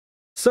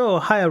So,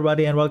 hi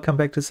everybody and welcome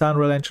back to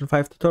Unreal Engine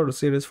 5 tutorial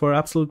series for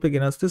absolute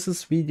beginners. This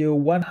is video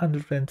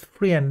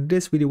 103 and in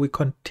this video we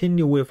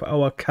continue with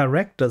our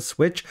character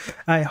switch.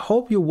 I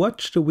hope you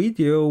watched the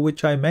video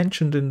which I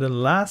mentioned in the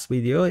last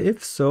video.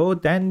 If so,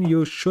 then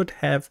you should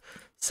have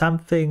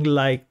something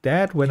like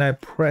that. When I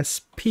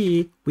press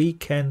P, we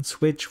can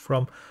switch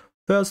from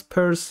first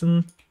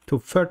person to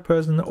third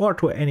person or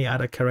to any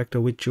other character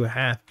which you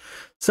have.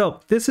 So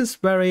this is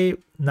very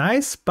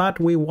nice, but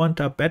we want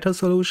a better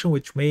solution,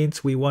 which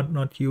means we want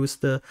not use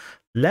the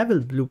level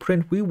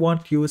blueprint. We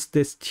want use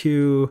this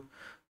two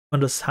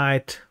on the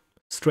side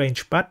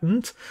strange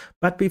buttons.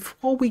 But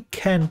before we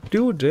can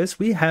do this,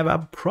 we have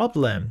a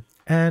problem.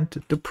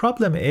 And the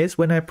problem is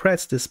when I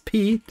press this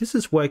P, this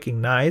is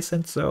working nice.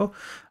 And so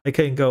I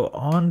can go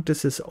on.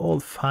 This is all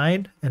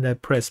fine. And I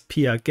press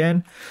P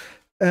again.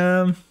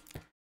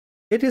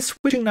 It is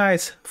switching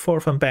nice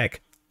forth and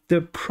back.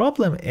 The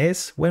problem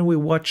is when we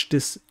watch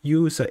this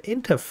user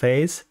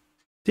interface,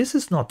 this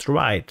is not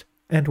right.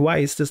 And why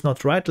is this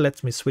not right?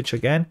 Let me switch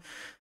again.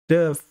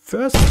 The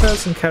first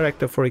person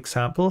character, for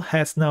example,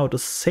 has now the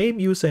same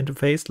user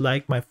interface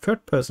like my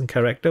third person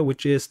character,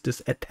 which is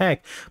this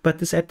attack. But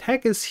this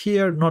attack is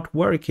here not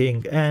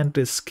working and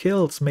the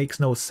skills makes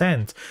no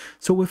sense.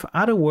 So with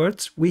other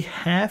words, we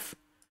have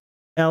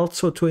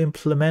also to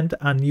implement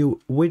a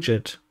new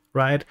widget,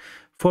 right?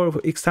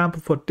 For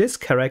example, for this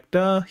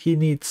character, he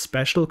needs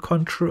special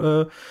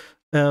control,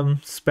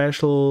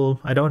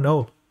 I don't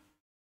know,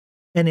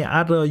 any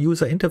other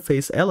user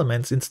interface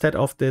elements instead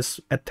of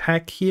this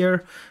attack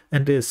here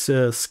and this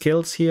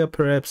skills here,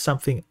 perhaps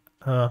something,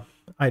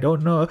 I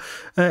don't know,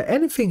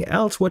 anything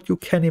else what you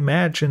can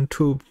imagine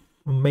to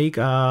make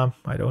a,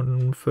 I don't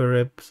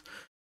know,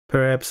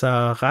 perhaps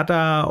a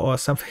radar or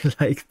something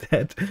like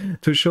that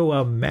to show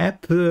a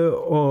map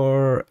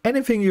or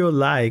anything you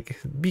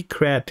like. Be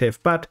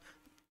creative, but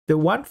the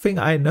one thing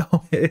I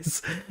know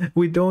is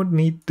we don't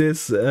need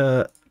this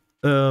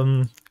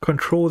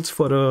controls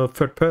for the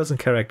third person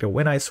character.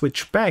 When I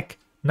switch back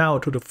now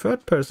to the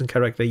third person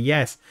character,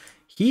 yes,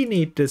 he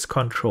needs this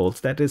controls.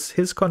 That is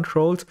his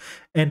controls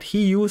and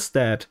he used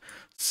that.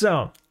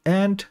 So,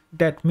 and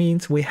that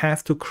means we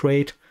have to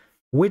create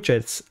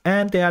widgets.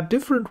 And there are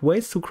different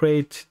ways to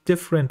create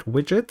different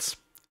widgets.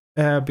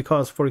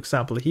 Because, for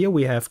example, here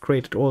we have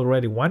created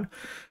already one,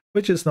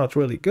 which is not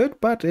really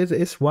good, but it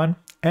is one.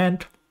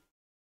 And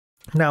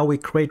now we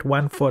create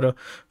one for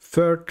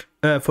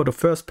the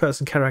first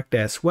person character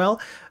as well.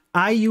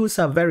 I use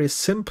a very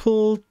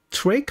simple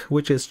trick,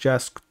 which is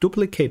just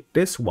duplicate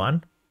this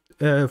one,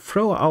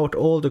 throw out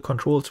all the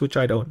controls which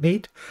I don't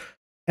need,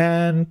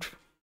 and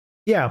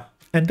yeah,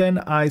 and then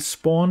I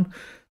spawn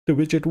the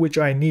widget which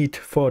I need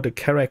for the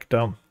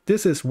character.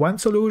 This is one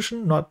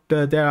solution. Not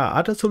there are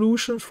other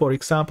solutions. For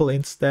example,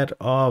 instead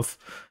of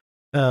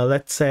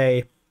let's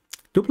say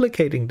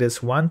duplicating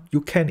this one,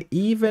 you can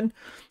even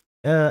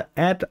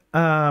add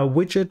a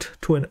widget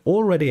to an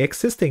already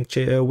existing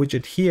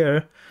widget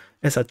here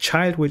as a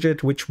child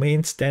widget, which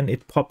means then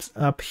it pops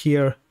up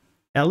here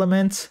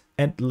elements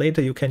and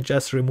later you can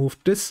just remove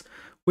this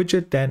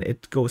widget, then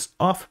it goes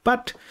off.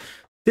 But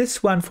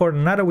this one, for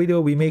another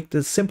video, we make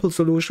the simple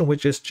solution,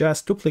 which is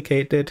just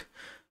duplicate it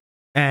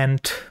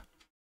and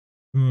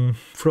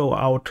throw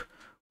out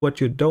what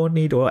you don't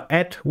need or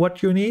add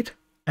what you need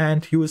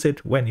and use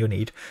it when you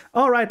need.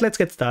 All right, let's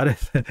get started.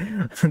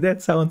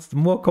 That sounds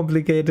more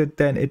complicated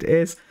than it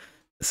is.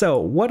 So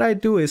what I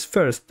do is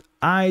first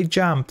I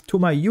jump to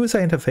my user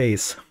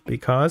interface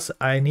because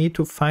I need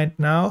to find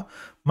now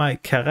my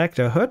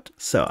character HUD.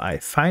 So I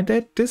find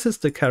it. This is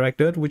the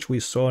character HUD which we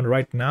saw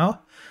right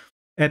now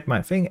at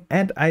my thing.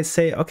 And I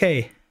say,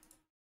 okay,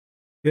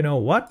 you know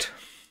what?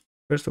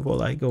 First of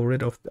all, I go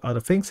rid of the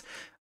other things.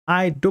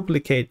 I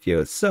duplicate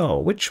you. So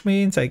which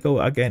means I go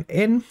again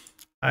in.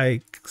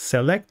 I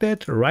select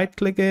it, right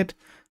click it,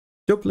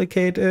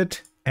 duplicate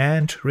it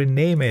and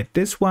rename it.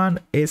 This one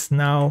is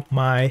now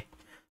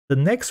the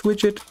next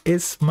widget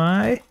is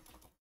my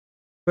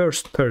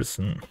first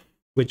person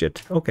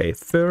widget. Okay,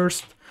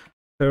 first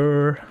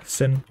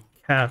person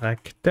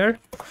character.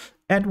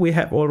 And we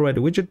have already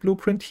widget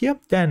blueprint here.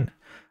 Then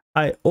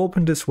I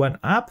open this one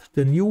up,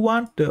 the new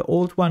one, the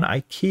old one I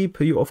keep.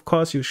 Of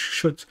course, you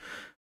should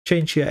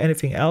change here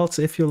anything else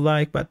if you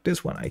like, but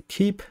this one I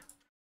keep.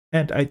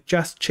 And I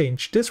just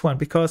changed this one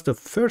because the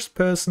first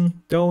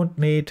person don't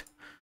need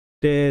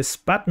these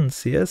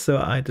buttons here. So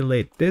I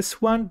delete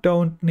this one,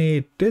 don't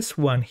need this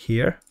one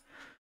here.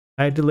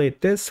 I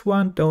delete this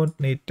one, don't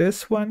need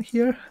this one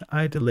here.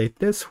 I delete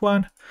this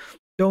one,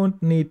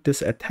 don't need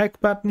this attack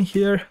button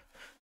here.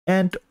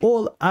 And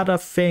all other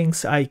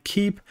things I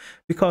keep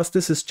because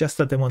this is just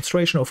a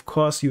demonstration. Of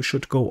course, you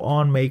should go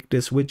on, make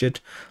this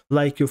widget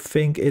like you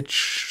think it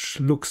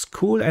looks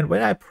cool. And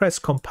when I press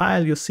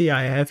compile, you see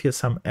I have here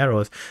some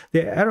errors.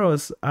 The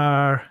errors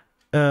are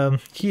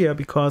here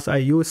because I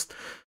used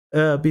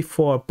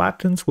before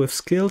buttons with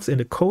skills in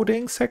the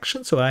coding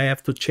section. So I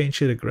have to change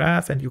here the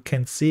graph and you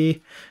can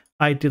see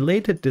I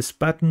deleted these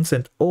buttons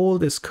and all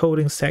this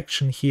coding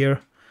section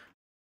here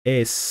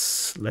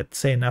is, let's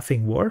say,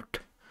 nothing worked.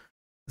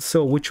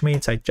 So which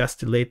means I just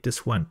delete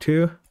this one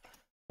too.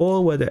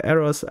 All where the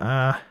arrows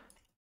are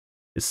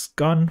is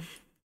gone.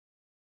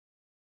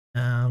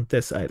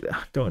 This I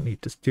don't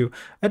need this too.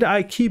 And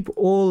I keep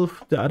all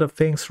the other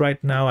things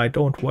right now. I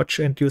don't watch,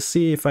 and you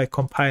see if I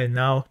compile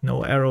now,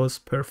 no arrows,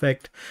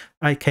 perfect.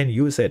 I can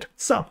use it.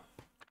 So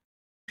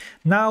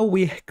now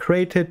we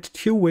created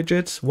 2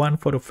 widgets, one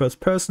for the first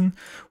person,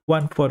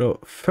 one for the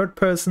third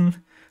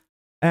person.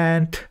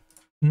 And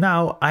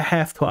now I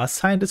have to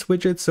assign this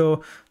widget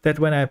so that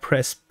when I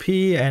press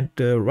P and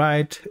the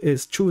right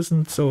is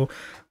chosen, so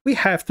we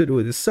have to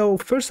do this. So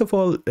first of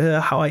all,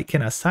 how I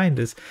can assign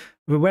this?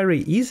 Very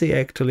easy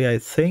actually, I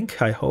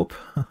think, I hope.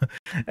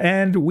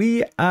 And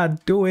we are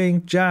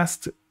doing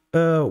just,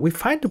 we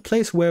find a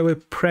place where we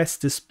press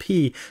this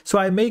P. So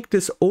I make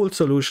this old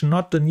solution,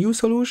 not the new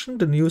solution.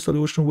 The new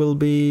solution will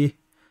be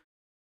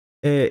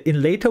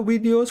in later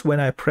videos when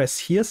I press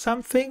here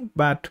something,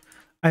 but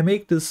I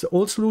make this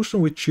old solution,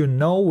 which you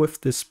know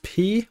with this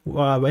P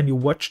when you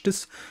watch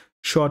this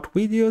short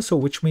video. So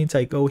which means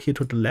I go here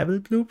to the level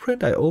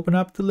blueprint. I open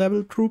up the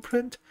level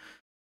blueprint.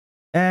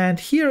 And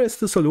here is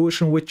the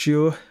solution, which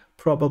you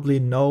probably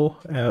know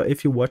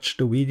if you watch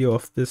the video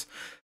of this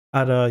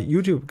other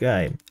YouTube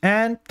guy.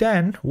 And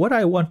then what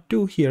I want to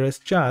do here is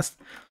just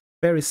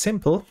very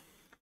simple.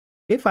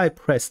 If I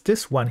press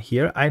this one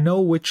here, I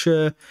know which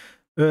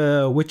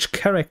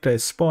character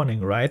is spawning,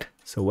 right?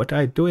 So what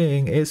I'm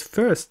doing is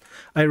first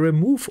I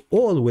remove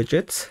all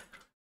widgets.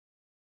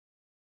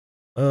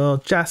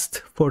 Just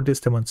for this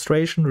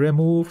demonstration,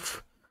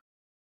 remove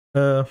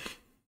all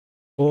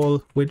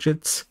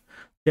widgets.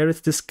 There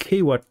is this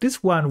keyword.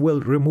 This one will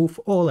remove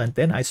all, and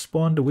then I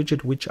spawn the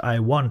widget which I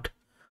want.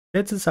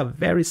 That is a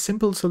very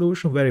simple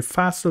solution, very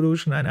fast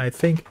solution, and I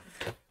think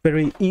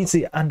very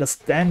easy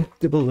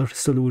understandable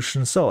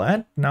solution. So,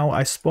 and now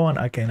I spawn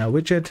again a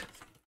widget.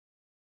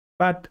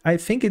 But I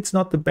think it's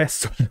not the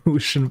best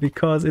solution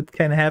because it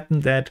can happen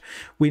that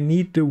we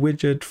need the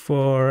widget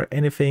for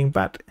anything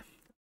but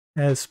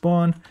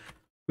spawn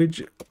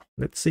widget.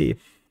 Let's see.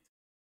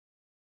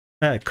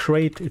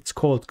 Create, it's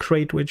called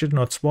create widget,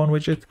 not spawn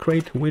widget,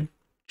 create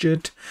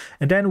widget.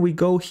 And then we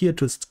go here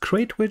to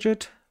create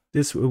widget.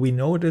 This, we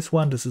know this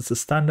one, this is the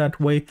standard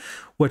way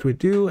what we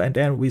do. And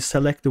then we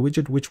select the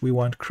widget which we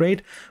want to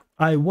create.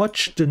 I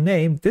watch the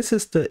name. This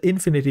is the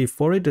infinity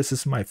for it. This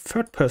is my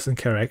third person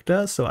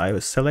character. So I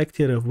will select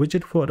here the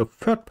widget for the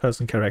third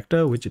person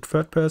character, widget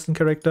third person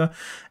character.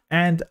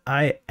 And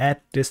I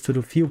add this to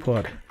the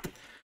viewport.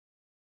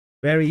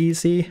 Very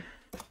easy.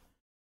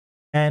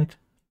 And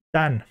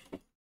done.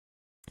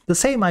 The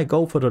same I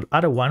go for the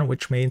other one,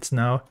 which means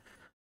now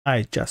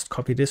I just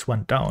copy this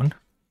one down.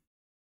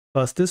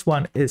 Because this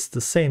one is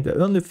the same.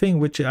 The only thing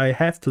which I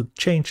have to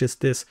change is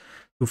this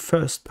to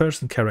first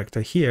person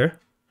character here.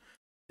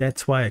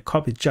 That's why I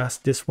copy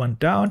just this one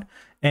down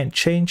and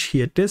change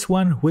here this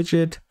one,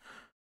 widget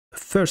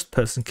first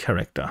person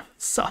character.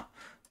 So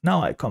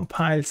now I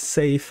compile,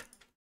 save,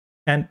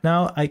 and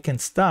now I can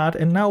start.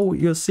 And now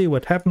you see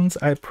what happens.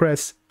 I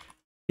press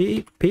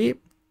P.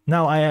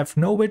 Now I have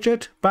no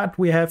widget, but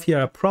we have here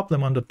a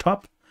problem on the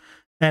top.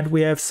 And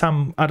we have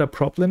some other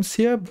problems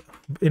here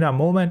in a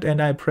moment,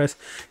 and I press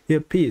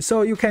here P.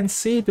 So you can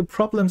see the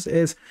problems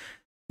is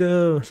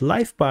the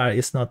life bar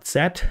is not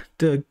set,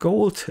 the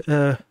gold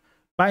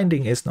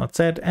binding is not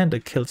set, and the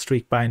kill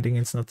streak binding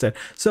is not set.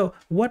 So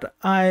what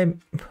I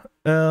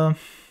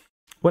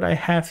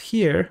have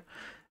here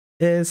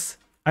is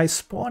I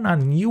spawn a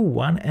new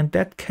one, and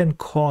that can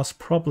cause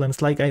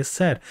problems, like I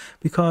said,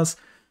 because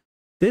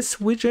this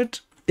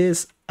widget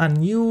is a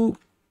new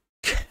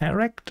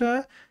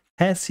character.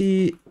 Has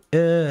he,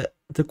 the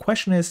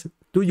question is,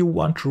 do you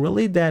want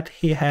really that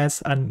he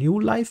has a new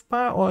life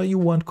bar, or you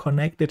want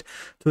connected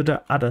to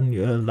the other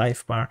new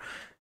life bar?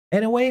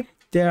 Anyway,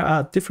 there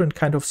are different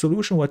kind of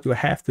solution. What you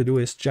have to do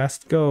is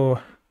just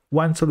go,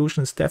 one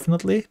solution is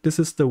definitely, this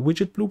is the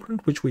widget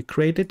blueprint which we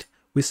created.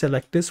 We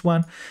select this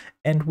one,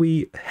 and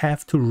we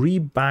have to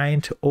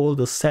rebind all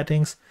the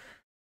settings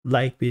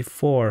like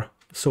before.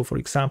 So for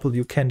example,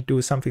 you can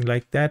do something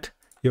like that.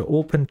 You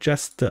open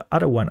just the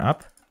other one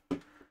up,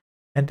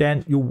 and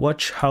then you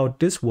watch how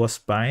this was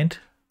bind,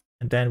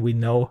 and then we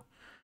know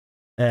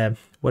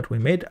what we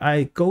made.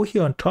 I go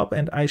here on top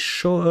and I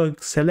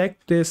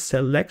select this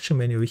selection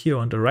menu here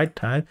on the right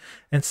tile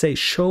and say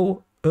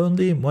show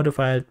only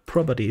modified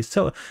properties.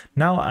 So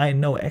now I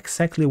know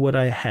exactly what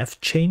I have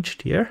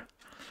changed here,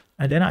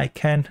 and then I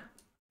can,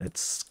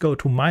 let's go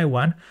to my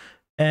one,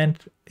 and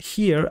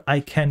here I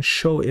can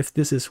show if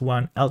this is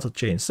one alter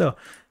change. So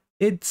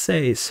it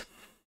says,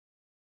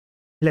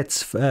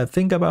 let's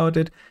think about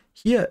it.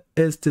 Here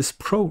is this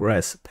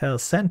progress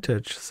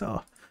percentage.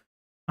 So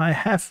I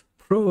have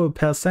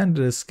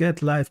percentage,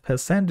 get live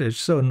percentage.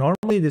 So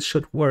normally this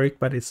should work,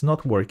 but it's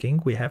not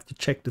working. We have to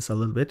check this a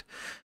little bit,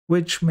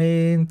 which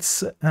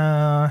means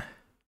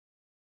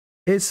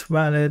is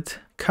valid,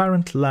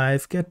 current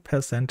live, get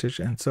percentage,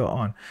 and so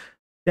on.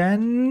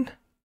 Then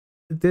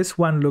this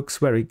one looks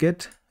very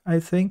good, I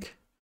think.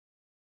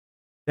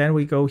 Then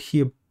we go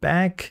here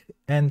back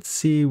and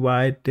see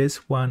why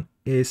this one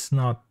is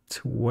not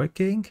it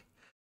working.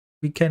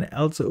 We can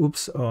also,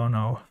 oops, oh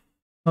no,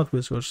 not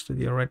Visual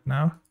Studio right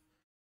now.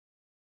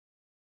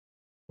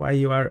 Why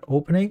you are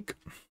opening?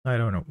 I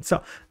don't know.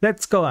 So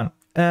let's go on.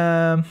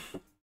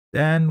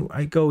 Then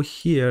I go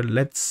here.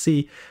 Let's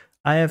see.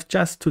 I have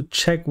just to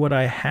check what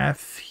I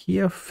have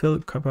here.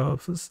 Fill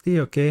capacity.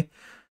 Okay.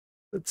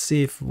 Let's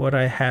see if what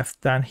I have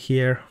done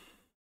here.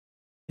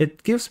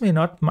 It gives me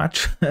not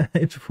much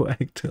info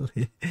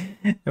actually,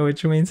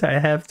 which means I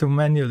have to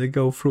manually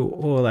go through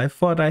all. I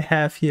thought I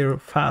have here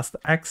fast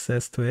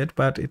access to it,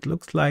 but it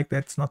looks like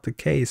that's not the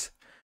case.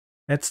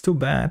 That's too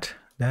bad.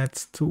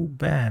 That's too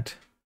bad.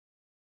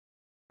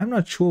 I'm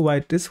not sure why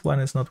this one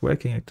is not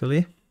working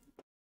actually.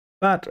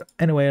 But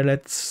anyway,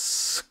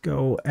 let's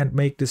go and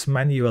make this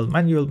manual.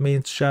 Manual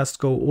means just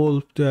go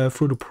all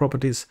through the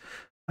properties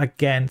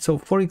again. So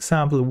for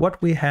example,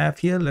 what we have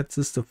here, let's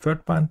just the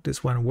third one.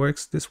 This one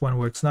works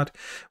not.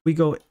 We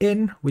go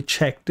in, we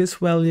check this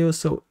value.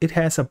 So it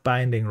has a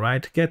binding,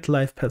 right? Get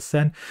life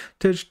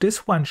percentage.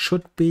 This one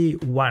should be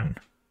 1.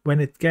 When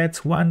it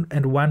gets 1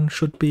 and 1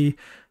 should be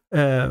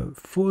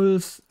full.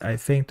 I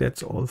think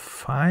that's all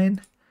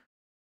fine.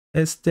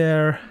 Is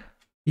there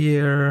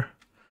here?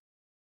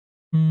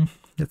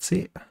 Let's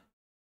see.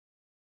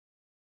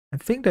 I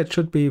think that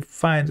should be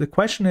fine. The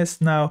question is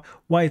now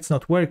why it's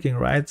not working,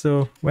 right?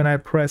 So when I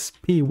press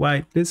P,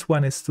 why this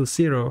one is to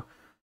 0?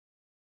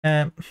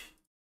 Here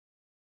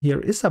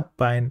is a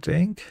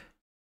binding.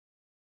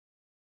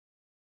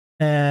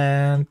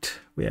 And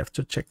we have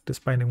to check this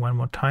binding one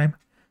more time.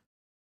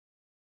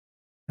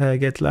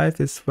 Get life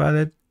is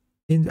valid.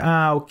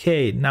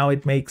 Okay, now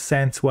it makes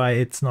sense why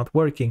it's not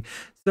working.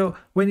 So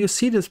when you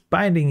see this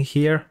binding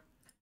here,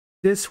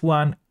 this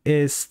one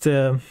is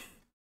the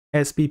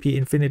SBP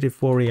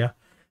Infinitive Warrior,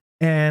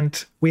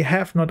 and we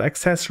have not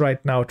access right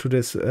now to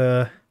this.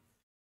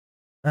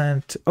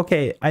 And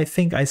okay, I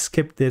think I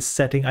skipped this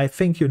setting. I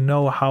think you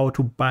know how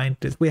to bind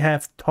this. We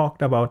have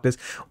talked about this.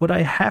 What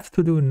I have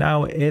to do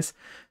now is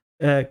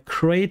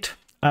create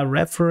a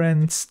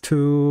reference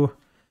to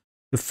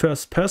the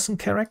first person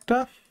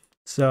character.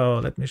 So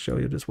let me show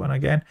you this one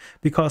again,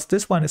 because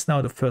this one is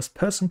now the first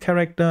person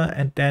character,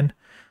 and then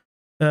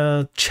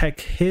check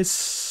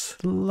his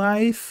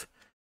life,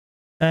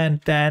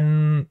 and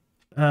then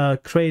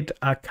create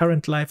a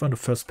current life on the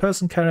first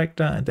person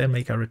character, and then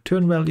make a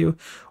return value.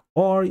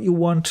 Or you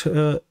want,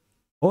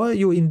 or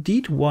you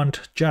indeed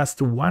want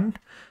just one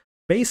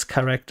base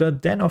character,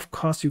 then of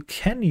course you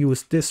can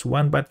use this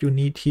one, but you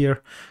need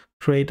here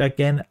create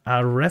again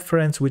a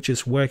reference which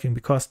is working,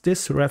 because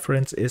this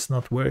reference is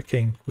not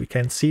working. We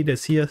can see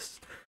this here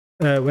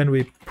when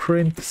we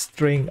print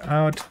string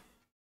out.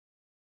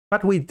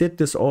 But we did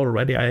this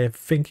already. I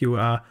think you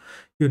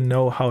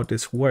know how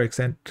this works,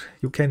 and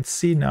you can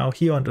see now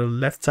here on the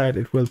left side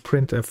it will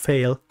print a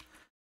fail.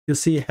 You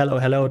see, hello,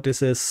 hello,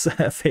 this is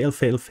fail,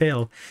 fail,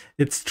 fail.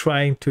 It's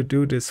trying to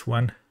do this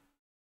one.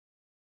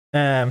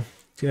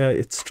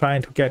 It's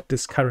trying to get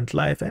this current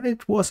life, and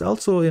it was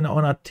also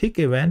on a tick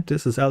event.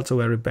 This is also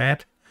very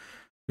bad.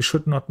 We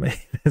should not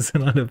make this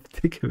another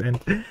tick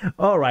event.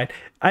 All right,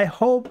 I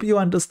hope you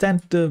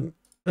understand the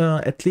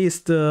at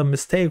least the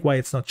mistake why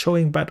it's not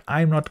showing, but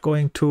I'm not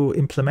going to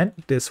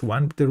implement this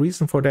one. The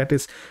reason for that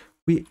is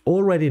we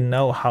already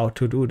know how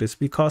to do this,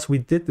 because we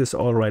did this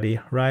already,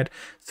 right?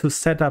 To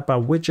set up a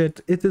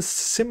widget, it is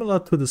similar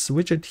to this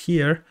widget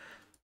here,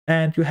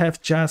 and you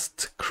have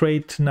just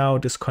create now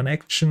this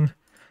connection,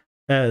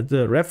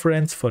 the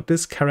reference for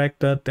this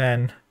character,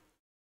 then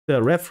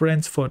the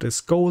reference for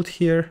this gold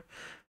here,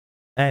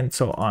 and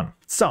so on.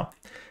 So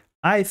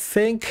I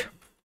think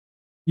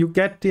you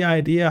get the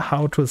idea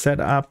how to set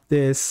up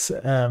this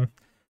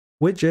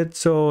widget.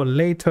 So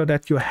later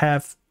that you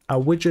have a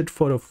widget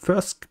for the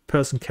first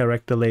person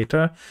character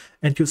later,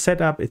 and you set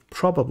up it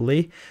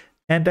probably,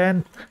 and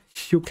then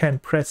you can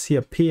press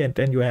here P, and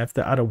then you have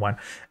the other one.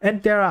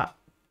 And there are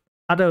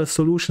other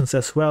solutions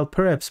as well,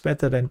 perhaps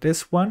better than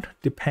this one,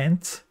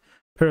 depends.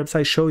 Perhaps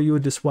I show you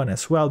this one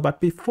as well. But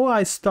before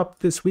I stop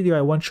this video,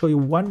 I want to show you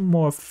one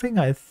more thing.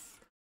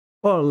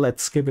 Or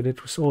let's skip it,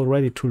 it was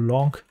already too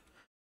long.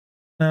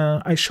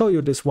 I show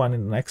you this one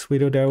in the next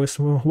video. There was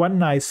one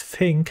nice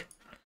thing.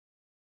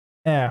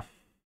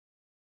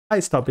 I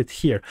stop it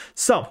here.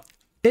 So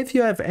if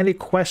you have any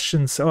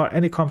questions or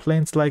any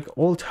complaints like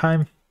all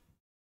time,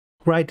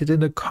 write it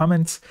in the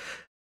comments.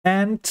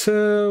 And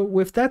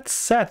with that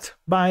said,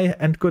 bye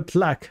and good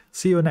luck.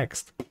 See you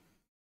next.